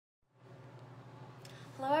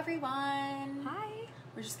Hello everyone. Hi.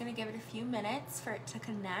 We're just gonna give it a few minutes for it to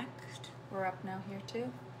connect. We're up now here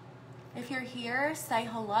too. If you're here, say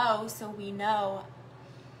hello so we know.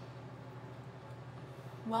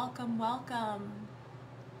 Welcome, welcome.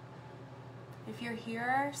 If you're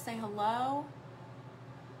here, say hello.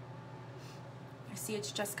 I see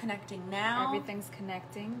it's just connecting now. Everything's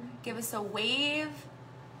connecting. Give us a wave.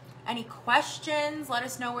 Any questions? Let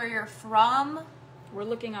us know where you're from. We're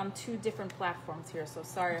looking on two different platforms here, so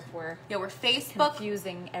sorry if we're Facebook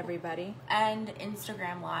confusing everybody. And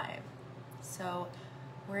Instagram Live. So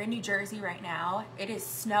we're in New Jersey right now. It is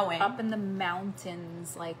snowing. Up in the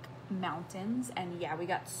mountains, and yeah, we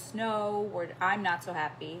got snow. I'm not so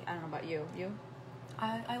happy. I don't know about you. You?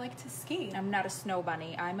 I like to ski. I'm not a snow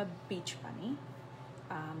bunny. I'm a beach bunny.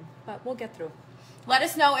 But we'll get through. Let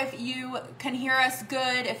us know if you can hear us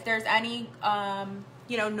good, if there's any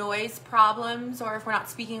noise problems, or if we're not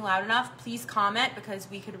speaking loud enough. Please comment because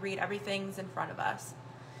we could read everything's in front of us.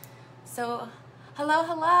 So,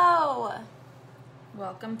 hello.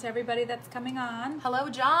 Welcome to everybody that's coming on. Hello,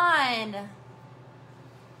 John.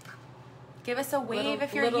 Give us a wave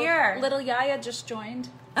if you're here. Little Yaya just joined.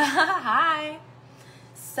 Hi.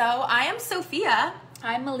 So, I am Sophia.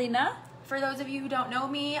 I'm Melina. For those of you who don't know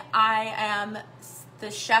me, I am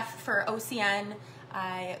the chef for OCN.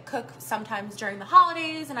 I cook sometimes during the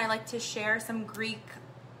holidays, and I like to share some Greek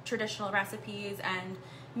traditional recipes. And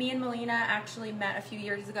me and Melina actually met a few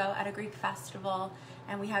years ago at a Greek festival,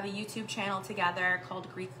 and we have a YouTube channel together called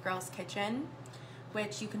Greek Girls Kitchen,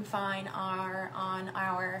 which you can find on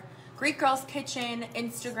our Greek Girls Kitchen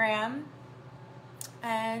Instagram.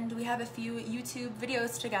 And we have a few YouTube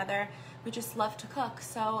videos together. We just love to cook,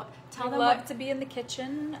 so tell them love to be in the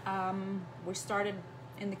kitchen. We started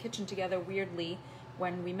in the kitchen together weirdly.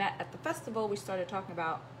 When we met at the festival, we started talking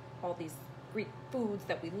about all these Greek foods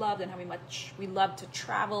that we loved and how much we loved to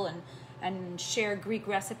travel and share Greek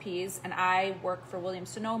recipes. And I work for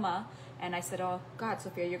Williams-Sonoma, and I said, oh God,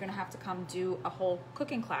 Sophia, you're gonna have to come do a whole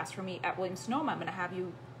cooking class for me at Williams-Sonoma. I'm gonna have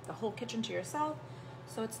you the whole kitchen to yourself.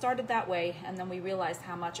 So it started that way, and then we realized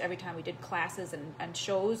how much, every time we did classes and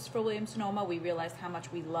shows for Williams-Sonoma, we realized how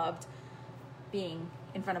much we loved being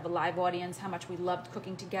in front of a live audience, how much we loved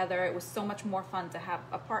cooking together. It was so much more fun to have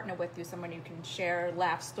a partner with you, someone you can share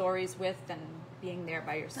laugh stories with, than being there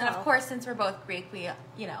by yourself. And of course, since we're both Greek,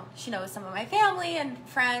 she knows some of my family and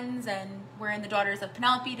friends, and we're in the Daughters of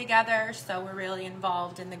Penelope together, so we're really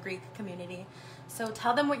involved in the Greek community. So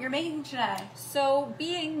tell them what you're making today. So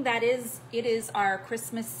being that it is our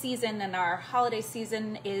Christmas season and our holiday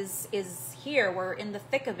season is here, we're in the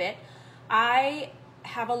thick of it, I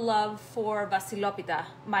have a love for Vasilopita.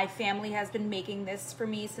 My family has been making this for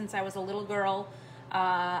me since I was a little girl.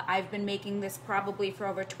 I've been making this probably for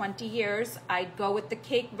over 20 years. I go with the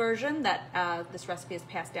cake version that this recipe is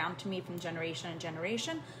passed down to me from generation and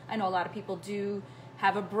generation. I know a lot of people do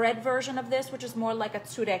have a bread version of this, which is more like a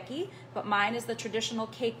tsureki, but mine is the traditional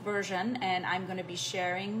cake version, and I'm going to be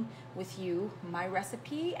sharing with you my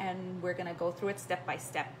recipe, and we're going to go through it step by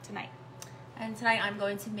step tonight. And tonight I'm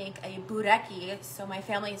going to make a boureki. So my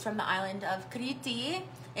family is from the island of Crete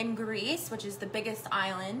in Greece, which is the biggest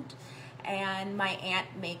island, and my aunt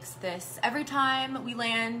makes this every time we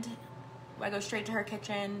land. I go straight to her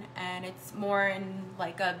kitchen, and it's more in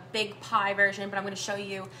like a big pie version, but I'm going to show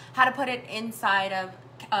you how to put it inside of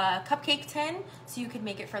a cupcake tin so you can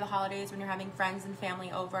make it for the holidays when you're having friends and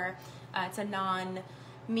family over. It's a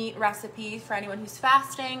non-meat recipe for anyone who's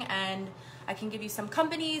fasting, and I can give you some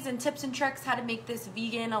companies and tips and tricks how to make this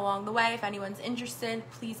vegan along the way. If anyone's interested,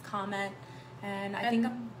 please comment. And I think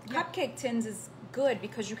cupcake tins is good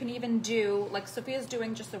because you can even do, like Sophia's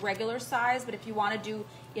doing just a regular size, but if you want to do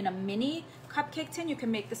in a mini cupcake tin, you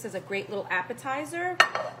can make this as a great little appetizer,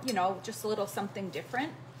 just a little something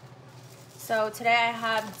different. So today I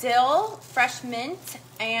have dill, fresh mint,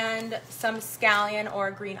 and some scallion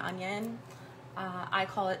or green onion. I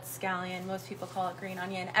call it scallion, most people call it green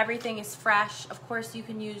onion. Everything is fresh. Of course you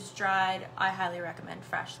can use dried. I highly recommend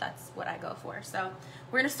fresh. That's what I go for. So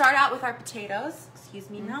we're going to start out with our potatoes. Excuse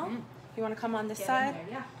me now. You want to come on this side? There,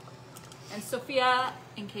 yeah. And Sophia,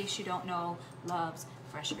 in case you don't know, loves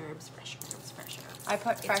fresh herbs. I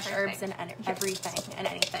put fresh herbs in everything and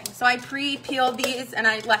anything. So I pre-peeled these and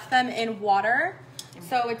I left them in water.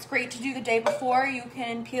 So it's great to do the day before. You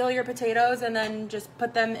can peel your potatoes and then just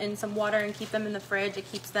put them in some water and keep them in the fridge.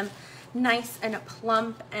 It keeps them nice and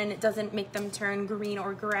plump, and it doesn't make them turn green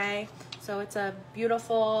or gray. So it's a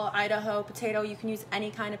beautiful Idaho potato. You can use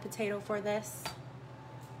any kind of potato for this.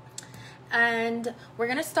 And we're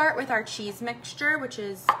gonna start with our cheese mixture, which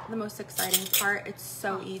is the most exciting part. It's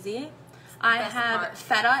so easy. I have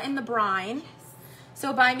feta in the brine.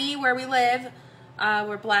 So by me, where we live,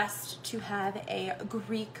 we're blessed to have a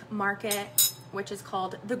Greek market, which is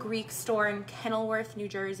called the Greek Store in Kenilworth, New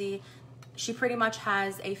Jersey. She pretty much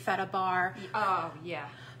has a feta bar. Oh, yeah.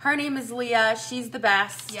 Her name is Leah. She's the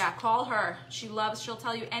best. Yeah, call her. She'll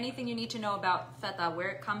tell you anything you need to know about feta, where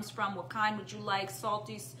it comes from, what kind would you like,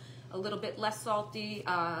 salty, a little bit less salty,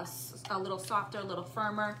 a little softer, a little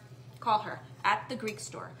firmer. Call her at the Greek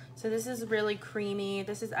Store. So this is really creamy.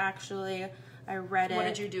 This is actually, I read it. What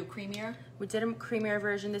did you do, creamier? We did a creamier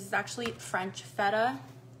version. This is actually French feta.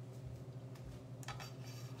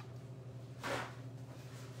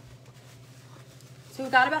 So we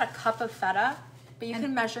got about a cup of feta, but you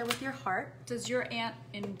can measure with your heart. Does your aunt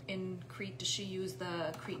in Crete, does she use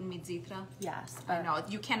the Cretan mizitra? Yes. I know.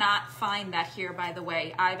 You cannot find that here, by the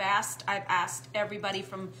way. I've asked everybody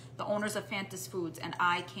from the owners of Fantas Foods, and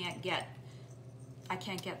I can't get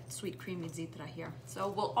sweet cream mizitra here. So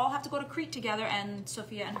we'll all have to go to Crete together, and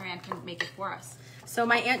Sophia and her aunt can make it for us. So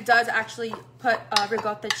my aunt does actually put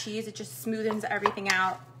ricotta cheese. It just smoothens everything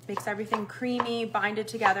out, makes everything creamy, bind it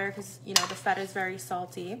together, because you know the feta is very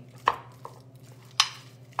salty.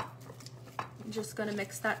 I'm just gonna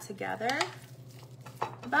mix that together.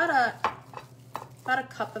 About a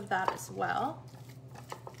cup of that as well.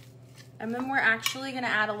 And then we're actually gonna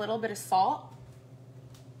add a little bit of salt.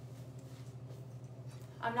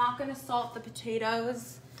 I'm not gonna salt the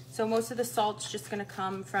potatoes, so most of the salt's just gonna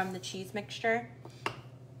come from the cheese mixture.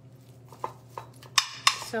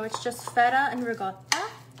 So it's just feta and ricotta.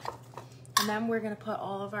 And then we're gonna put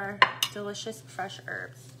all of our delicious fresh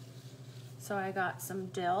herbs. So I got some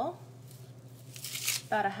dill,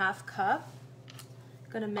 about a half cup.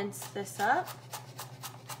 Gonna mince this up.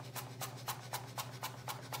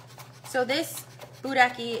 So this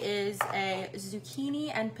Boureki is a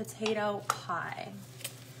zucchini and potato pie.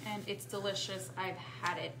 And it's delicious. I've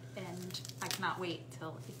had it, and I cannot wait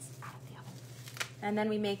till it's out of the oven. And then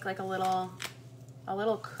we make like a little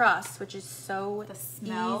crust, which is so The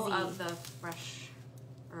smell easy. of the fresh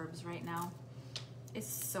herbs right now is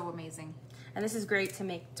so amazing. And this is great to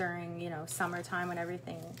make during, you know, summertime when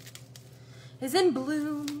everything is in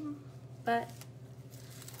bloom. But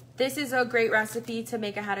this is a great recipe to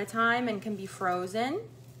make ahead of time and can be frozen.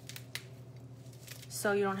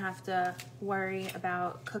 So you don't have to worry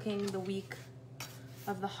about cooking the week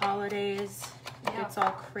of the holidays. Yeah. It's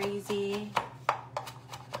all crazy.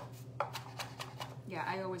 Yeah,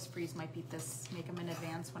 I always freeze my pitas, make them in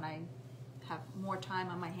advance when I have more time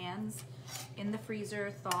on my hands. In the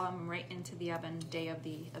freezer, thaw them right into the oven day of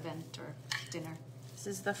the event or dinner. This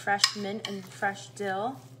is the fresh mint and fresh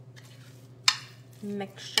dill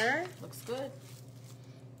mixture. Looks good.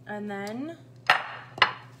 And then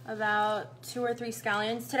about 2 or 3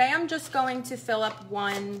 scallions. Today I'm just going to fill up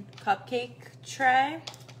 1 cupcake tray.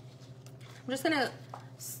 I'm just gonna,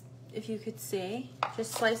 if you could see,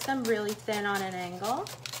 just slice them really thin on an angle.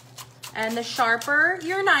 And the sharper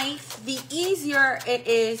your knife, the easier it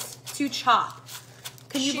is to chop.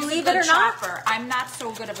 Can you believe it or not? I'm not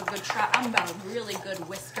so good of a good chopper. I'm a really good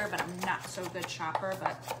whisker, but I'm not so good chopper,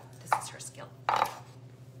 but this is her skill.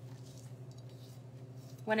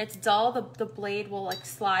 When it's dull, the blade will like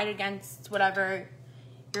slide against whatever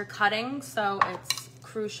you're cutting, so it's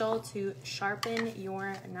crucial to sharpen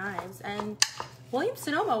your knives. And Williams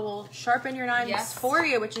Sonoma will sharpen your knives for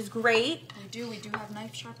you, which is great. We do have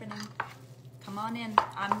knife sharpening. Come on in.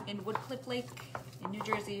 I'm in Woodcliff Lake in New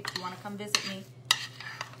Jersey if you want to come visit me.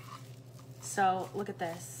 So look at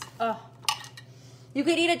this. Oh, you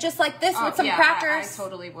could eat it just like this with some yeah, crackers. I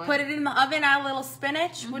totally would. Put it in the oven, add a little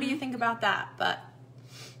spinach. What do you think about that? But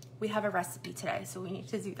we have a recipe today, so we need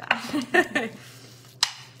to do that.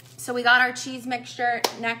 So we got our cheese mixture.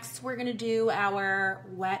 Next, we're gonna do our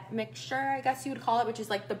wet mixture, I guess you would call it, which is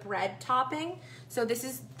like the bread topping. So this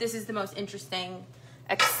is the most interesting,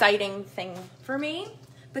 exciting thing for me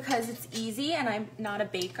because it's easy and I'm not a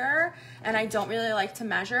baker and I don't really like to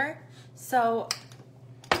measure. So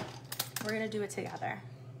we're gonna do it together.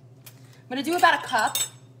 I'm gonna do about a cup.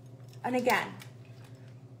 And again,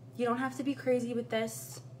 you don't have to be crazy with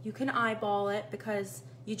this. You can eyeball it because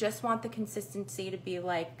you just want the consistency to be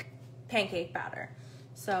like pancake batter.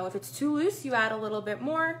 So if it's too loose, you add a little bit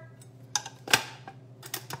more.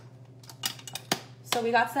 So we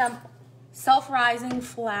got some self-rising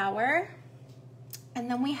flour. And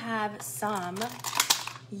then we have some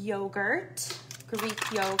yogurt,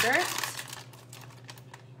 Greek yogurt.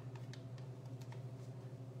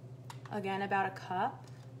 Again, about a cup.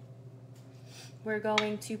 We're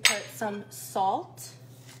going to put some salt.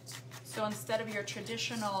 So instead of your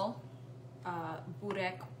traditional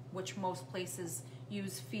burek, which most places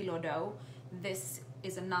use phyllo dough, this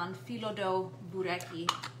is a non-filo dough Boureki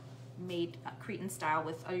made Cretan style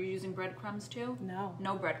with, are you using breadcrumbs too? No.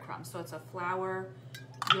 No breadcrumbs. So it's a flour,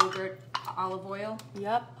 yogurt, olive oil.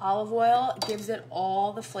 Yep, olive oil gives it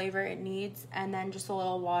all the flavor it needs, and then just a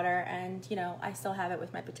little water. And you know, I still have it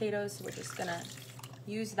with my potatoes, so we're just gonna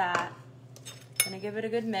use that. Gonna give it a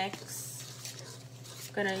good mix.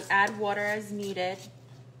 Gonna add water as needed.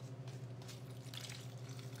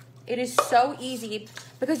 It is so easy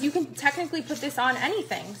because you can technically put this on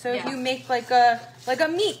anything. So if you make like a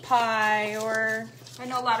meat pie, or I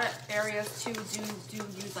know a lot of areas too do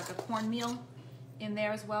use like a cornmeal in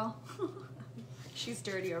there as well. She's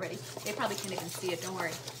dirty already. They probably can't even see it, don't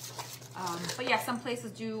worry. But yeah, some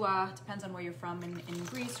places do, depends on where you're from, in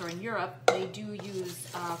Greece or in Europe, they do use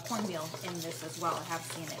cornmeal in this as well. I have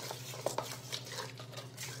seen it.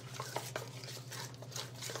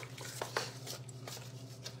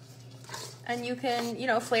 and you can, you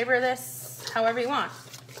know, flavor this however you want.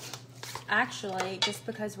 Actually, just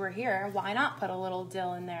because we're here, why not put a little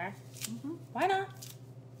dill in there? Why not?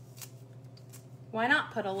 Why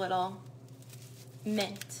not put a little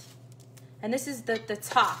mint? And this is the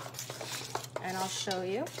top. And I'll show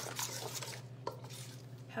you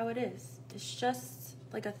how it is. It's just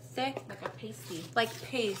like a thick, Like a pasty. like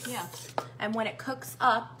paste. Yeah. And when it cooks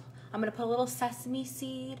up, I'm gonna put a little sesame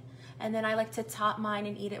seed, and then I like to top mine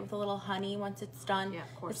and eat it with a little honey once it's done. Yeah,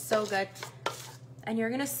 of course. It's so good. And you're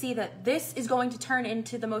gonna see that this is going to turn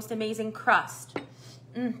into the most amazing crust.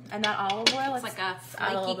 And that olive oil, It's like a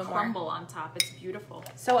add little flaky bit more. crumble on top. It's beautiful.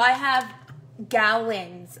 So I have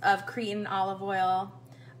gallons of Cretan olive oil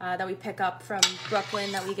that we pick up from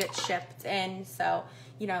Brooklyn that we get shipped in. So,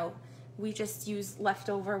 you know, we just use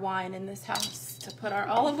leftover wine in this house to put our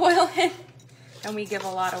olive oil in. And we give a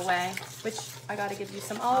lot away, which I gotta give you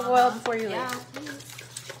some olive oil before you leave.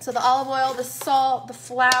 So the olive oil, the salt, the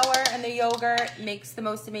flour, and the yogurt makes the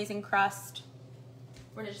most amazing crust.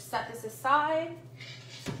 We're gonna just set this aside.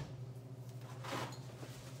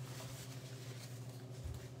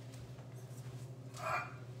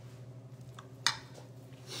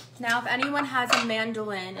 Now, if anyone has a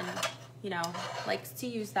mandolin and, you know, likes to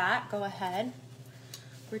use that, go ahead.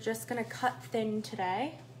 We're just gonna cut thin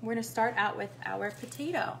today. We're gonna start out with our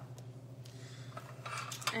potato.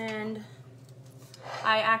 And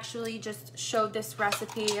I actually just showed this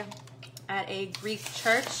recipe at a Greek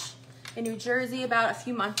church in New Jersey about a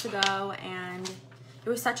few months ago, and it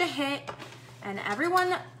was such a hit, and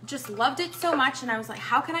everyone just loved it so much, and I was like,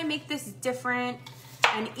 how can I make this different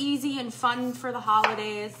and easy and fun for the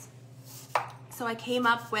holidays? So I came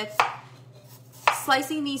up with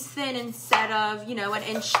slicing these thin instead of, you know, an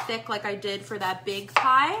inch thick like I did for that big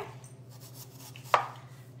pie,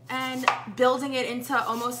 and building it into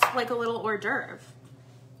almost like a little hors d'oeuvre.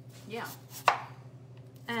 Yeah.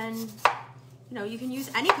 And, you know, you can use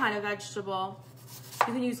any kind of vegetable.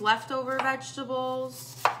 You can use leftover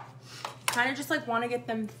vegetables. Kind of just like want to get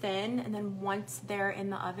them thin, and then once they're in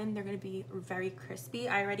the oven, they're going to be very crispy.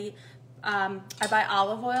 I buy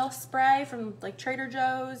olive oil spray from like Trader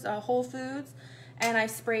Joe's, Whole Foods, and I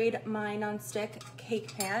sprayed my nonstick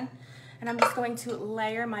cake pan, and I'm just going to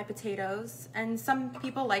layer my potatoes. And some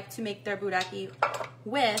people like to make their Boureki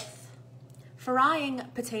with frying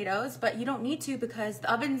potatoes, but you don't need to because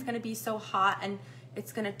the oven's going to be so hot and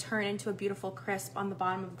it's going to turn into a beautiful crisp on the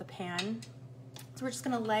bottom of the pan. So we're just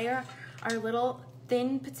going to layer our little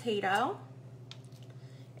thin potato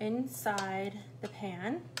inside the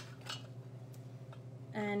pan.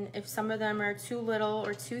 And if some of them are too little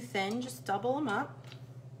or too thin, just double them up.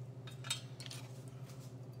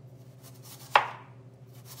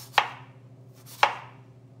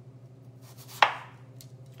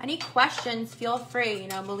 Any questions, feel free. You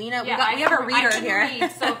know, Melina, we have a reader here.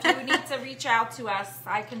 Read, so if you need to reach out to us,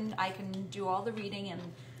 I can do all the reading and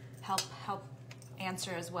help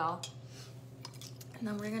answer as well. And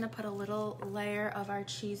then we're gonna put a little layer of our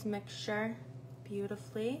cheese mixture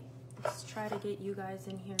beautifully. Let's try to get you guys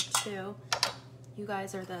in here too. You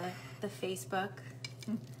guys are the Facebook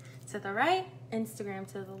to the right,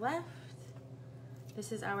 Instagram to the left.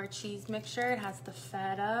 This is our cheese mixture. It has the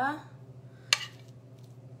feta,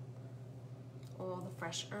 all the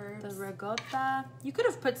fresh herbs, the ricotta. You could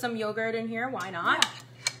have put some yogurt in here. Why not? Yeah.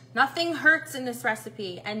 Nothing hurts in this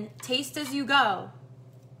recipe, and taste as you go.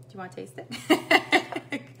 Do you want to taste it?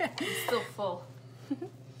 I'm still full.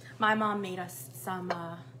 My mom made us some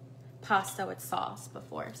pasta with sauce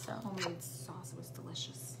before, so Homemade sauce was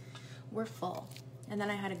delicious. we're full. And then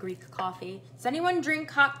I had a Greek coffee. Does anyone drink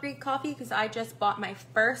hot Greek coffee? Because I just bought my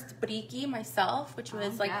first Boureki myself, which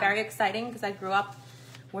was very exciting because I grew up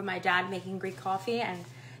with my dad making Greek coffee, and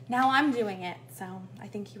now I'm doing it, so I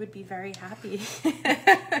think he would be very happy.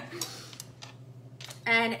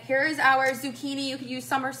 And here is our zucchini. You can use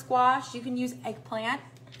summer squash. You can use eggplant.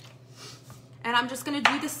 And I'm just gonna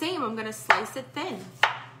do the same. I'm gonna slice it thin.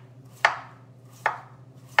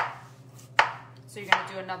 So you're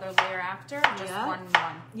gonna do another layer after, or just one?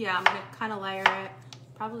 Yeah, I'm gonna kind of layer it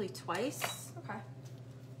probably twice. Okay.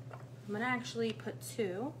 I'm gonna actually put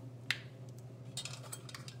 2.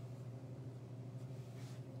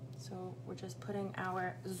 So we're just putting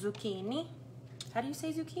our zucchini. How do you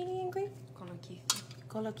say zucchini in Greek? Kolokithi.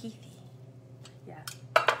 Kolokithi. Yeah.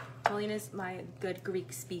 Melina's my good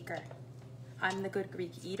Greek speaker. I'm the good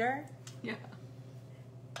Greek eater. Yeah.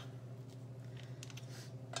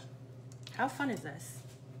 How fun is this?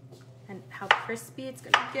 And how crispy it's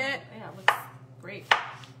gonna get. Yeah, it looks great.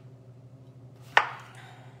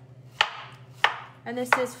 And this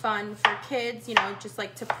is fun for kids, you know, just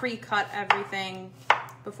like to pre-cut everything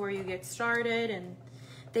before you get started, and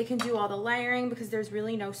they can do all the layering because there's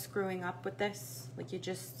really no screwing up with this. Like you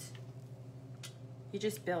just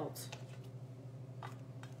build.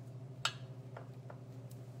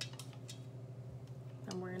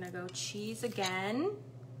 And we're gonna go cheese again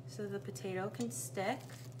so the potato can stick.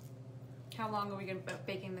 How long are we gonna be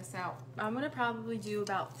baking this out? I'm gonna probably do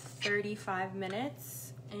about 35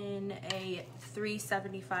 minutes in a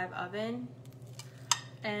 375 oven.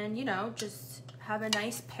 And you know, just have a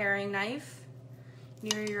nice paring knife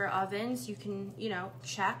near your ovens. You can, you know,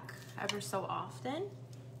 check ever so often.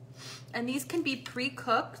 And these can be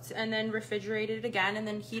pre-cooked and then refrigerated again and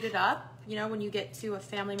then heated up, you know, when you get to a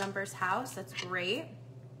family member's house. That's great.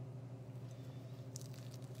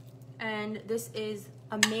 And this is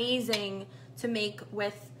amazing to make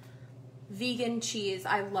with vegan cheese.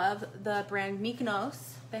 I love the brand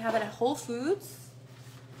Mykonos. They have it at Whole Foods.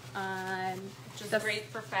 Which is great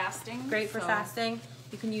for fasting. Great for fasting.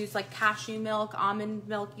 You can use like cashew milk, almond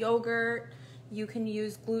milk yogurt. You can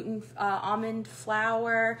use gluten, almond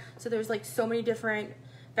flour. So there's like so many different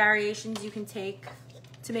variations you can take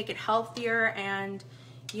to make it healthier and,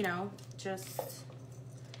 you know, just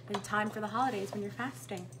in time for the holidays when you're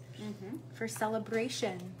fasting. For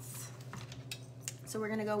celebrations. So we're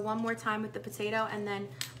gonna go one more time with the potato, and then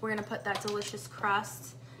we're gonna put that delicious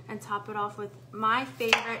crust and top it off with my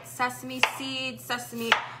favorite sesame seeds,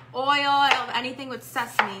 sesame oil. I love anything with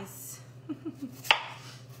sesames.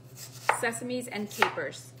 Sesames and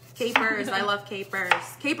capers. Capers, I love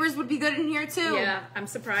capers. Capers would be good in here too. Yeah, I'm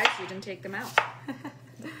surprised you didn't take them out.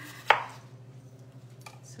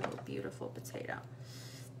 So beautiful potato.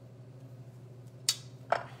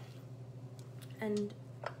 And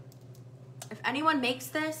if anyone makes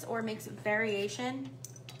this or makes a variation,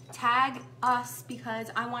 tag us because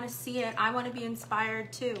I want to see it. I want to be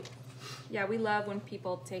inspired too. Yeah, we love when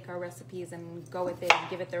people take our recipes and go with it and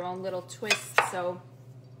give it their own little twist. So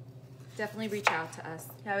definitely reach out to us.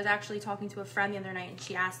 Yeah, I was actually talking to a friend the other night and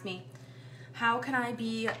she asked me, how can I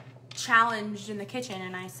be challenged in the kitchen?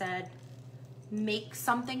 And I said, make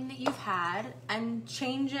something that you've had and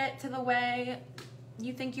change it to the way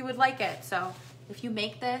you think you would like it. So if you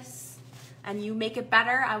make this and you make it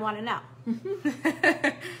better, I want to know.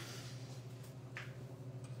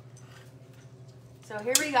 So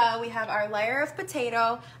here we go. We have our layer of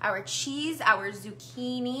potato, our cheese, our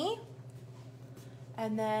zucchini,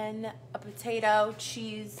 and then a potato,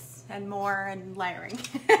 cheese, and more, and layering.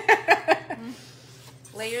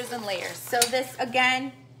 Layers and layers. So this,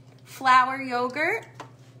 again, flour, yogurt,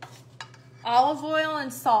 olive oil,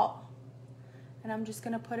 and salt. And I'm just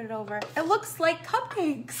gonna put it over. It looks like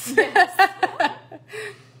cupcakes. Yes.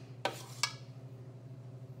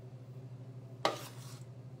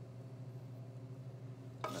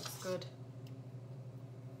 Looks good.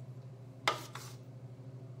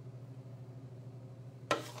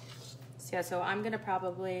 So yeah, so I'm gonna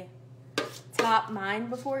probably top mine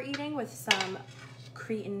before eating with some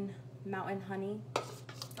Cretan mountain honey.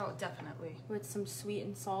 Oh, definitely. With some sweet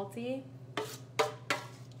and salty.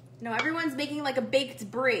 No, everyone's making like a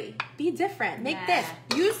baked brie. Be different. Make this.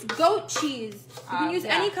 Use goat cheese. You can use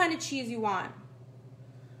any kind of cheese you want.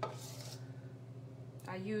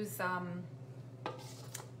 I use,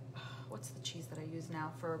 what's the cheese that I use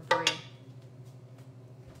now for a brie?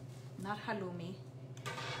 Not halloumi.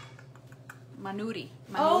 Manuri.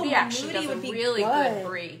 Manuri actually does a really good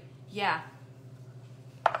brie. Yeah.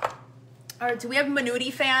 All right, do we have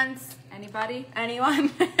Manuri fans? Anybody?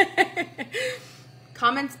 Anyone?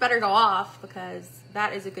 Comments better go off because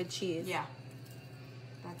that is a good cheese. Yeah,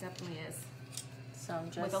 that definitely is. So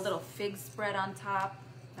just with a little fig spread on top,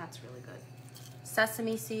 that's really good.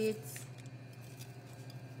 Sesame seeds.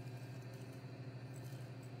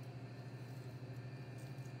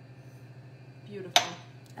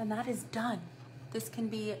 And that is done. This can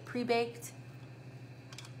be pre-baked,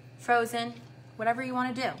 frozen, whatever you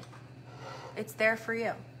want to do. It's there for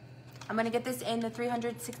you. I'm gonna get this in the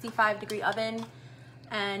 365-degree oven,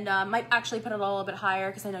 and might actually put it a little bit higher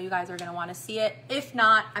because I know you guys are gonna wanna see it. If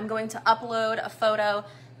not, I'm going to upload a photo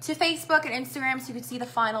to Facebook and Instagram so you can see the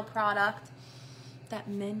final product. That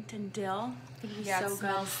mint and dill, Yeah, so it good.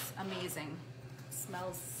 smells amazing. It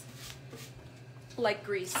smells like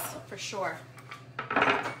grease for sure.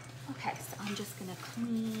 Okay, so I'm just gonna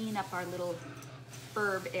clean up our little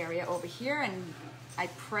herb area over here, and I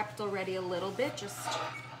prepped already a little bit just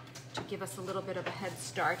to give us a little bit of a head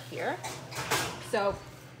start here. So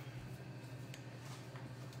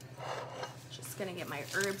Just gonna get my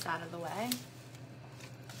herbs out of the way.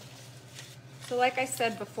 So like I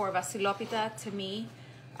said before, Vasilopita to me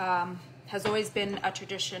has always been a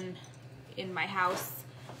tradition in my house.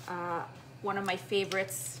 One of my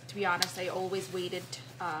favorites, to be honest. I always waited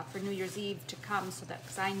for New Year's Eve to come so that,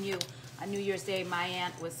 because I knew on New Year's Day my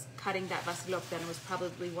aunt was cutting that Vasilopita, and it was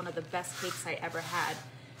probably one of the best cakes I ever had.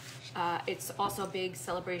 It's also a big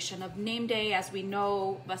celebration of name day. As we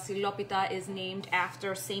know, Vasilopita is named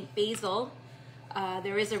after Saint Basil.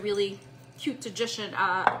 There is a really cute tradition,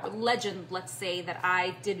 legend, let's say, that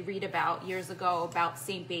I did read about years ago about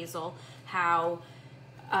Saint Basil, how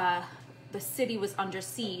the city was under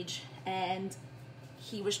siege and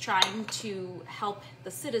he was trying to help the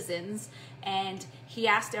citizens, and he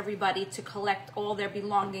asked everybody to collect all their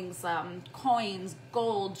belongings, coins,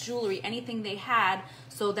 gold, jewelry, anything they had,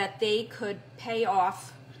 so that they could pay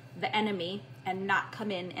off the enemy and not come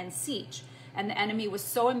in and siege. And the enemy was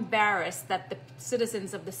so embarrassed that the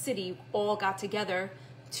citizens of the city all got together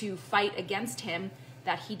to fight against him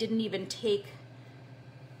that he didn't even take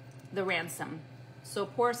the ransom. So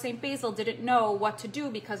poor Saint Basil didn't know what to do,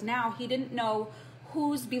 because now he didn't know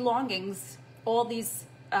whose belongings all these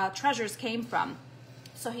treasures came from.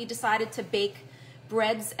 So he decided to bake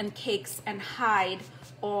breads and cakes and hide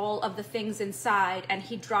all of the things inside, and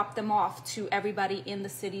he dropped them off to everybody in the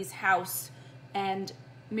city's house, and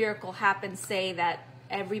miracle happened, say that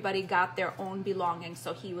everybody got their own belongings.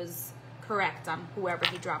 So he was correct on whoever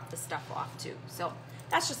he dropped the stuff off to. So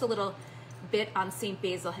that's just a little bit on Saint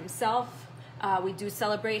Basil himself. We do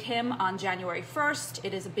celebrate him on January 1st.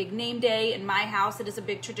 It is a big name day. In my house, it is a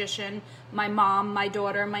big tradition. My mom, my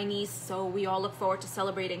daughter, my niece, so we all look forward to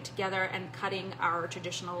celebrating together and cutting our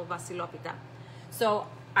traditional Vasilopita. So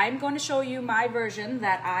I'm going to show you my version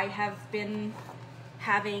that I have been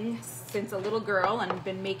having since a little girl and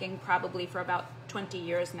been making probably for about 20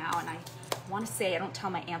 years now. And I want to say, I don't tell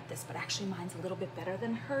my aunt this, but actually mine's a little bit better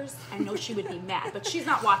than hers. I know she would be mad, but she's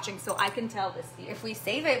not watching, so I can tell this to you. If we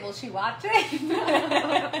save it, will she watch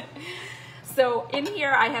it? So in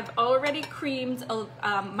here I have already creamed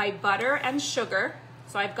my butter and sugar.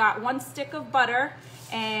 So I've got 1 stick of butter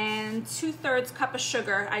and 2/3 cup of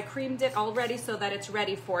sugar. I creamed it already so that it's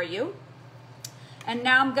ready for you. And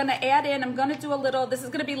now I'm gonna add in, I'm gonna do a little, this is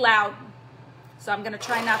gonna be loud, so I'm gonna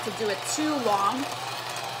try not to do it too long,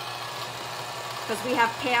 because we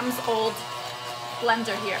have Pam's old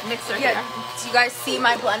blender here, mixer here. Do you guys see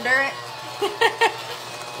my blender?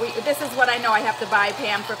 This is what I know I have to buy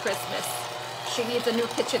Pam for Christmas. She needs a new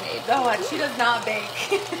KitchenAid. No, she does not bake.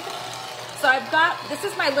 So I've got, this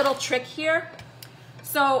is my little trick here.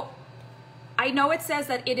 So I know it says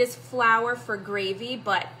that it is flour for gravy,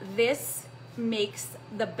 but this makes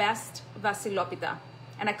the best Vasilopita.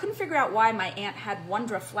 And I couldn't figure out why my aunt had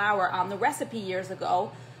Wondra flour on the recipe years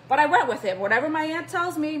ago, but I went with it. Whatever my aunt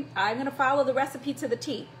tells me, I'm gonna follow the recipe to the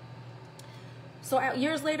T. So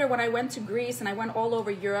years later, when I went to Greece and I went all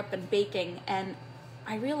over Europe and baking, and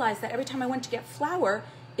I realized that every time I went to get flour,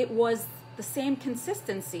 it was the same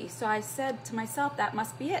consistency. So I said to myself, that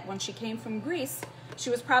must be it. When she came from Greece, she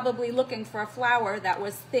was probably looking for a flour that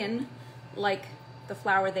was thin, like the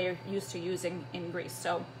flour they're used to using in Greece.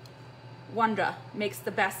 So Wondra makes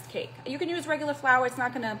the best cake. You can use regular flour, it's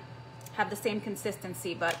not gonna have the same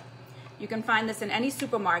consistency, but you can find this in any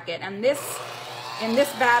supermarket. And this, in this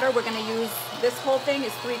batter, we're gonna use, this whole thing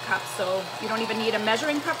is 3 cups, so you don't even need a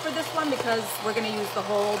measuring cup for this one, because we're gonna use the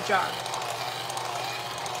whole jar.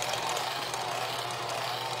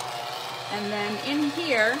 And then in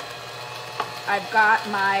here, I've got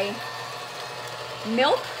my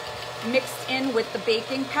milk mixed in with the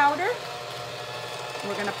baking powder.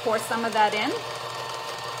 We're gonna pour some of that in.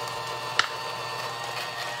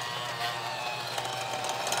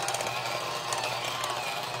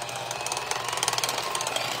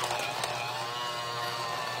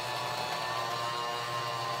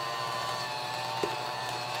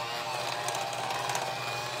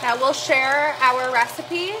 Now we'll share our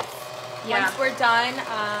recipes Yeah. Once we're done,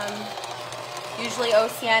 usually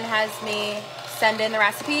OCN has me send in the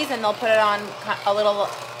recipes and they'll put it on a little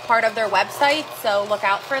part of their website, so look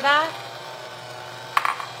out for that.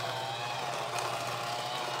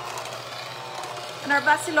 And our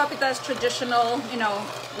Vasilopita is traditional. You know,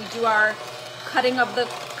 we do our cutting of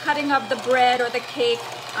the bread or the cake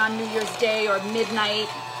on New Year's Day or midnight.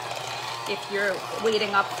 If you're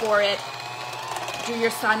waiting up for it, do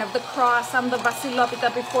your sign of the cross on the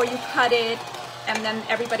Vasilopita before you cut it. And then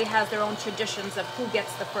everybody has their own traditions of who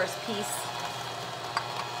gets the first piece.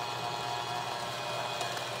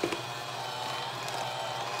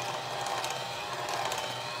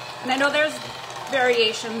 And I know there's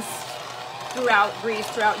variations throughout Greece,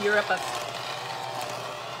 throughout Europe, of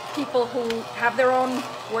people who have their own,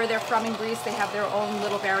 where they're from in Greece, they have their own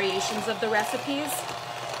little variations of the recipes.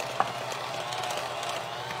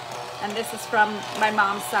 And this is from my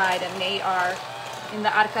mom's side, and they are in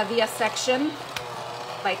the Arcadia section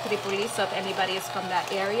by Tripoli, so if anybody is from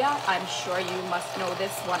that area, I'm sure you must know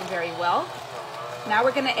this one very well. Now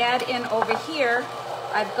we're gonna add in over here,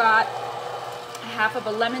 I've got half of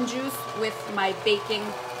a lemon juice with my baking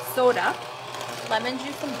soda. Lemon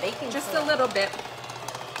juice and baking soda. Just a little bit.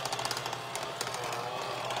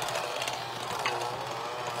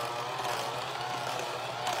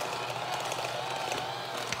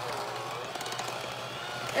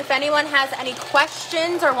 If anyone has any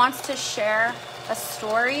questions or wants to share a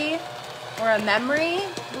story or a memory,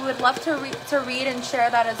 we would love to read and share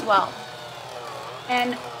that as well.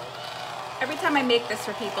 And every time I make this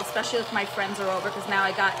for people, especially if my friends are over, because now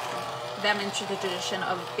I got them into the tradition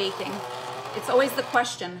of baking, it's always the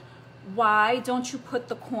question, why don't you put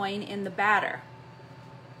the coin in the batter?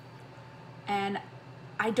 And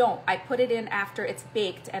I don't. I put it in after it's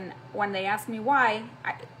baked, and when they ask me why,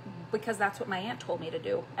 because that's what my aunt told me to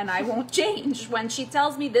do, and I won't change. When she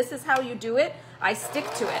tells me this is how you do it, I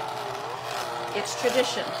stick to it. It's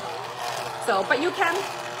tradition. So, but you can,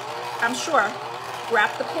 I'm sure,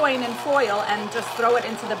 wrap the coin in foil and just throw it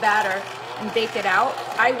into the batter and bake it out.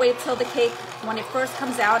 I wait till the cake, when it first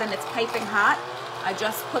comes out and it's piping hot, I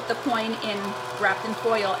just put the coin in, wrapped in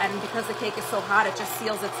foil, and because the cake is so hot, it just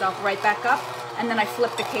seals itself right back up, and then I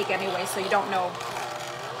flip the cake anyway, so you don't know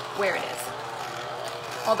where it is.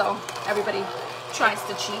 Although everybody tries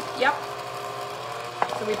to cheat. Yep.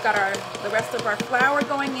 So we've got the rest of our flour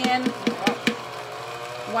going in.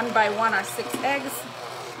 One by one, our 6 eggs.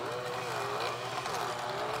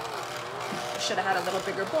 Should have had a little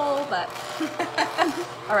bigger bowl, but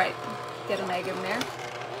all right, get an egg in there.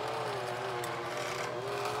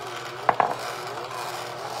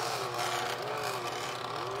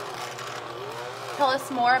 Tell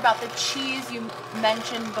us more about the cheese you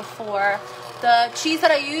mentioned before. The cheese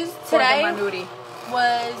that I used today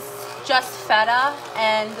was just feta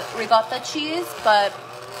and ricotta cheese, but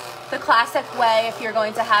the classic way, if you're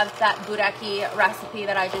going to have that Boureki recipe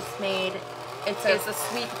that I just made, it's a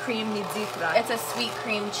sweet cream midzitra. It's a sweet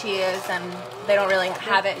cream cheese, and they don't really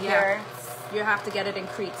have it here. You have to get it in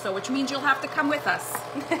Crete, so which means you'll have to come with us.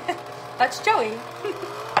 That's Joey.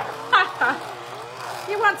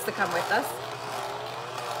 He wants to come with us.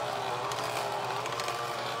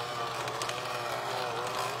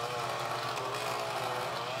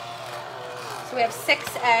 So we have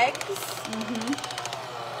 6 eggs.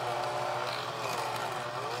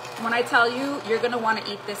 When I tell you, you're going to want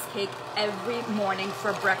to eat this cake every morning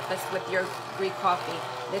for breakfast with your Greek coffee.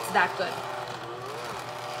 It's that good.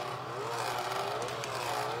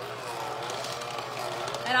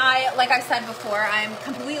 And like I said before, I'm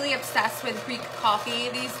completely obsessed with Greek coffee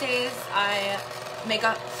these days. I make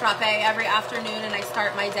a frappe every afternoon and I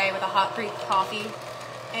start my day with a hot Greek coffee.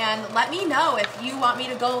 And let me know if you want me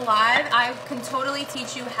to go live. I can totally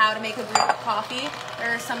teach you how to make a Greek coffee.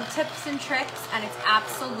 There are some tips and tricks, and it's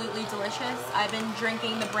absolutely delicious. I've been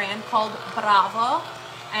drinking the brand called Bravo,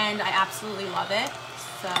 and I absolutely love it.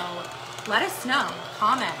 So let us know.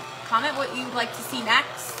 Comment what you'd like to see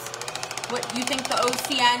next, what you think the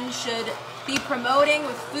OCN should be promoting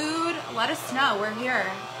with food. Let us know. We're here.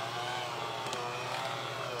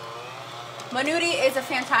 Manuti is a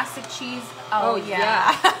fantastic cheese. Oh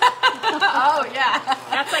yeah. Oh yeah.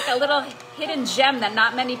 That's like a little hidden gem that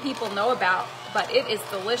not many people know about, but it is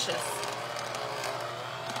delicious.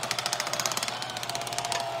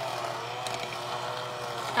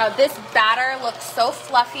 This batter looks so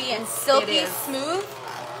fluffy and silky smooth.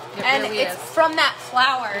 And really it's from that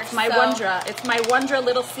flour. It's my wondra. It's my wondra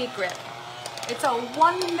little secret. It's a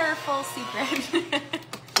wonderful secret.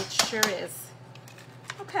 It sure is.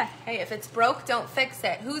 Okay. Hey, if it's broke, don't fix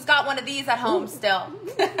it. Who's got one of these at home still?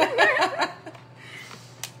 Let's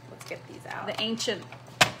get these out. The ancient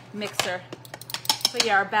mixer. So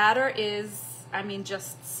yeah, our batter is, I mean,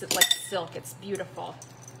 just like silk. It's beautiful.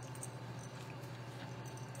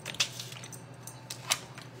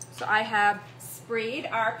 So I have sprayed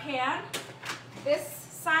our pan. This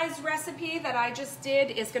size recipe that I just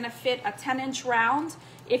did is gonna fit a 10-inch round.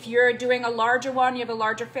 If you're doing a larger one, you have a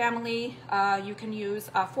larger family, you can use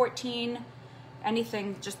 14,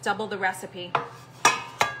 anything, just double the recipe.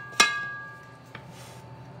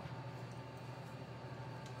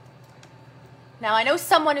 Now I know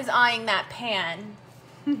someone is eyeing that pan.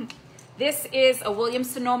 This is a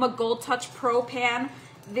Williams-Sonoma Gold Touch Pro pan.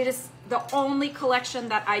 This is the only collection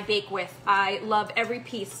that I bake with. I love every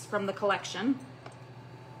piece from the collection.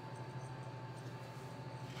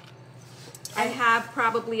 I have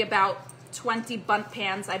probably about 20 bundt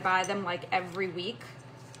pans. I buy them like every week.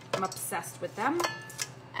 I'm obsessed with them.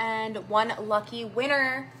 And one lucky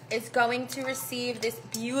winner is going to receive this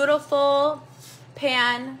beautiful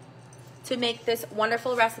pan to make this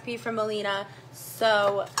wonderful recipe from Melina.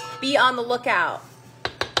 So be on the lookout.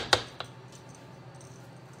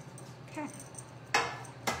 Okay.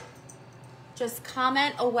 Just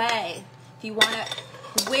comment away if you want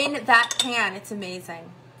to win that pan. It's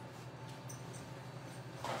amazing.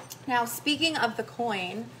 Now, speaking of the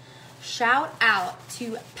coin, shout out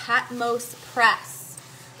to Patmos Press.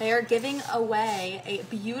 They are giving away a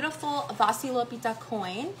beautiful Vasilopita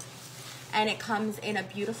coin, and it comes in a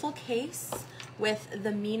beautiful case with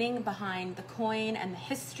the meaning behind the coin and the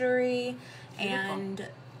history. Beautiful. And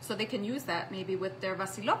so they can use that maybe with their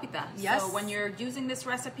Vasilopita. Yes. So when you're using this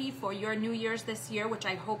recipe for your New Year's this year, which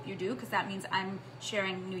I hope you do, because that means I'm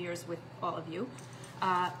sharing New Year's with all of you,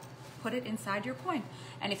 put it inside your coin.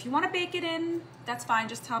 And if you want to bake it in, that's fine.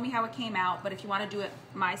 Just tell me how it came out. But if you want to do it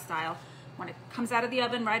my style, when it comes out of the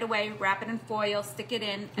oven right away, wrap it in foil, stick it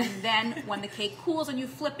in, and then when the cake cools and you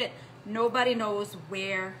flip it, nobody knows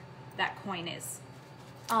where that coin is.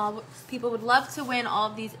 People would love to win all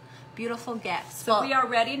of these beautiful gifts. So we are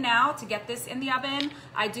ready now to get this in the oven.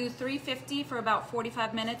 I do 350 for about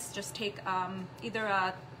 45 minutes. Just take either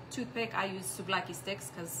a toothpick. I use souvlaki sticks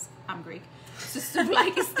because I'm Greek. Just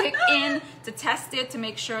souvlaki stick in to test it to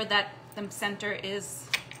make sure that the center is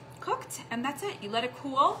cooked, and that's it. You let it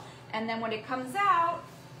cool, and then when it comes out,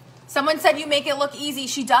 someone said you make it look easy.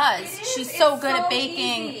 She does. She's so good at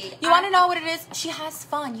baking. Easy. You want to know what it is? She has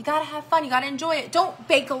fun. You gotta have fun. You gotta enjoy it. Don't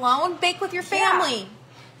bake alone. Bake with your family. Yeah.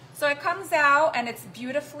 So it comes out and it's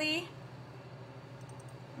beautifully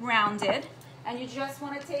rounded, and you just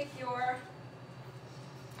want to take your,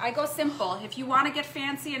 I go simple. If you want to get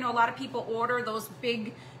fancy, I know a lot of people order those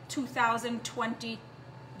big 2020,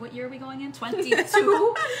 what year are we going in?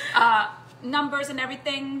 22 numbers and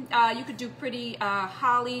everything. You could do pretty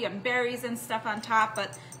holly and berries and stuff on top,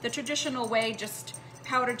 but the traditional way, just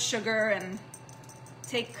powdered sugar and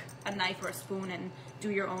take a knife or a spoon and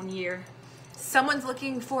do your own year. Someone's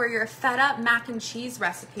looking for your feta mac and cheese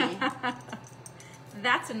recipe.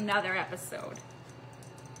 That's another episode.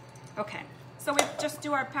 Okay, so we just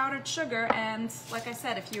do our powdered sugar, and like I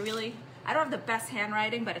said, if you really, I don't have the best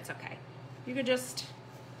handwriting, but it's okay. You could just,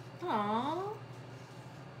 Aww.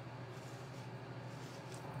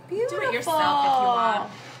 do it yourself if you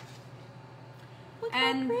want. Look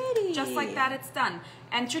And how pretty. just like that, it's done.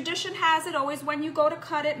 And tradition has it, always when you go to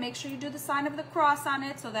cut it, make sure you do the sign of the cross on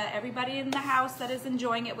it so that everybody in the house that is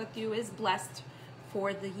enjoying it with you is blessed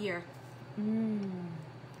for the year.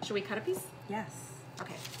 Should we cut a piece? Yes.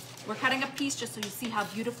 Okay. We're cutting a piece just so you see how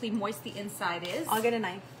beautifully moist the inside is. I'll get a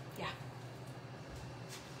knife. Yeah.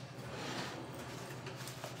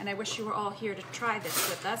 And I wish you were all here to try this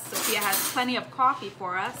with us. Sophia has plenty of coffee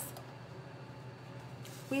for us.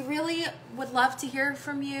 We really would love to hear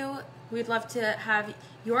from you. We'd love to have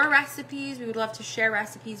your recipes. We would love to share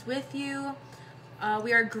recipes with you.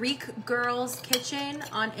 We are Greek Girls Kitchen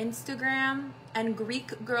on Instagram and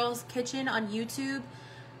Greek Girls Kitchen on YouTube.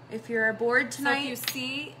 If you're bored tonight, So if you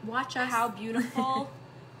see watch us. how beautiful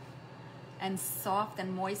and soft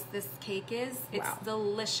and moist this cake is, it's Wow.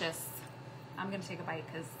 delicious. I'm gonna take a bite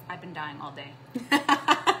because I've been dying all day.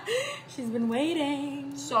 She's been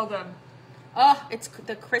waiting. So good. Oh, it's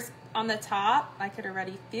the crisp on the top. I could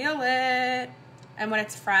already feel it. And when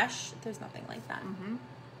it's fresh, there's nothing like that.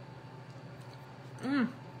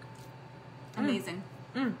 Amazing.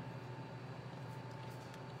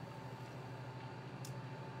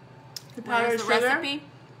 The Where's the recipe?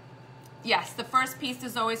 Yes, the first piece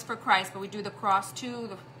is always for Christ, but we do the cross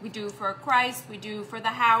too. We do for Christ, we do for the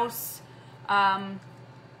house.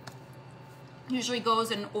 Usually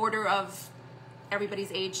goes in order of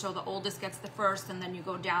everybody's age, so the oldest gets the first, and then you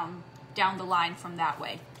go down the line from that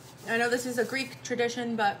way. I know this is a Greek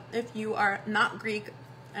tradition, but if you are not Greek,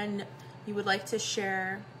 and you would like to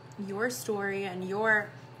share your story and your,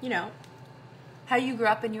 you know, how you grew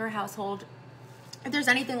up in your household. If there's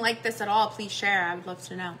anything like this at all, please share. I would love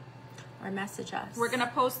to know. Or message us. We're going to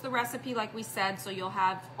post the recipe like we said, so you'll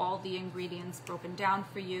have all the ingredients broken down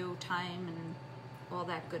for you, time and all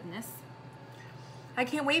that goodness. I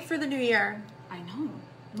can't wait for the new year. I know.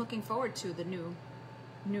 I'm looking forward to the new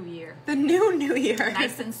year. The new year.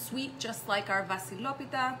 Nice and sweet, just like our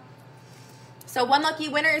Vasilopita. So one lucky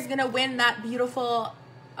winner is going to win that beautiful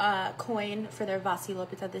coin for their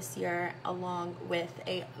Vasilopita this year, along with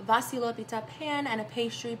a Vasilopita pan and a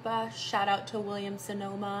pastry brush. Shout out to William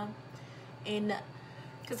Sonoma in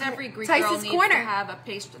because every Greek Tice's girl needs Corner. to have a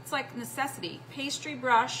pastry. It's like necessity. Pastry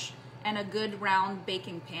brush and a good round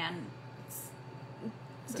baking pan.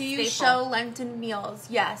 It's Do you show Lenten meals?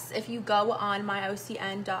 Yes. If you go on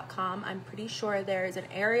myocn.com, I'm pretty sure there is an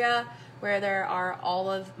area where there are all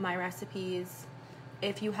of my recipes.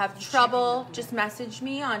 If you have trouble, just message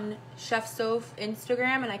me on Chef Soph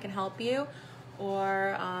Instagram and I can help you.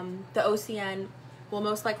 Or the OCN will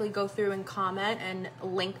most likely go through and comment and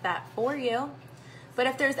link that for you. But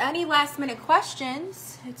if there's any last minute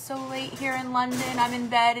questions, it's so late here in London, I'm in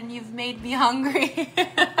bed and you've made me hungry.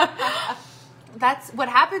 That's what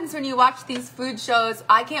happens when you watch these food shows.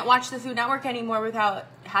 I can't watch the Food Network anymore without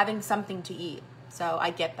having something to eat. So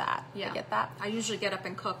I get that. Yeah. I get that. I usually get up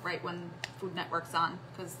and cook right when Food Network's on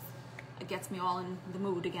because it gets me all in the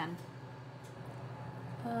mood again.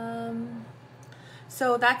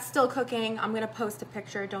 So that's still cooking. I'm going to post a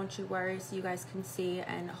picture, don't you worry, so you guys can see.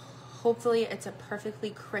 And hopefully it's a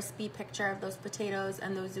perfectly crispy picture of those potatoes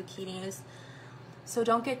and those zucchinis. So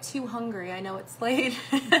don't get too hungry. I know it's late.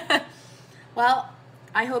 Well,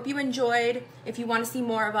 I hope you enjoyed. If you want to see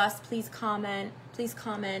more of us, please comment. Please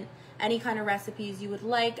comment any kind of recipes you would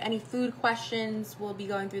like. Any food questions, we'll be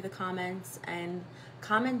going through the comments and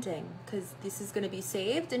commenting because this is going to be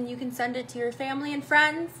saved and you can send it to your family and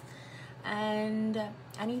friends. And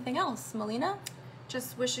anything else, Melina?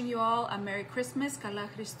 Just wishing you all a Merry Christmas, Kala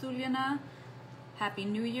Christuliana, Happy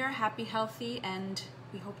New Year, happy, healthy, and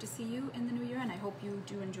we hope to see you in the new year, and I hope you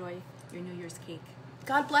do enjoy your New Year's cake.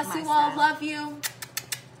 God bless you all. Love you.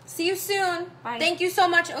 See you soon. Bye. Thank you so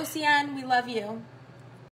much, OCN. We love you.